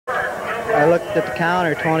I looked at the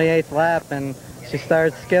counter, 28th lap, and she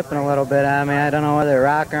started skipping a little bit on me. I don't know whether her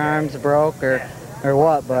rocker arms broke or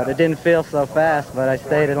what, but it didn't feel so fast, but I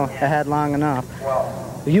stayed ahead long enough.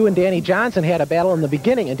 You and Danny Johnson had a battle in the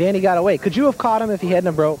beginning, and Danny got away. Could you have caught him if he hadn't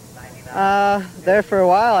have broke? There for a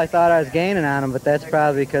while I thought I was gaining on him, but that's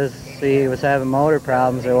probably because he was having motor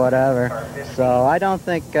problems or whatever. So I don't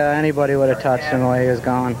think anybody would have touched him the way he was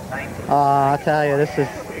going. I'll tell you, this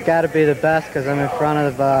has got to be the best because I'm in front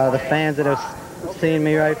of the fans that have seen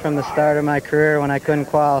me right from the start of my career when I couldn't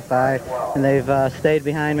qualify, and they've stayed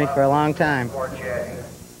behind me for a long time.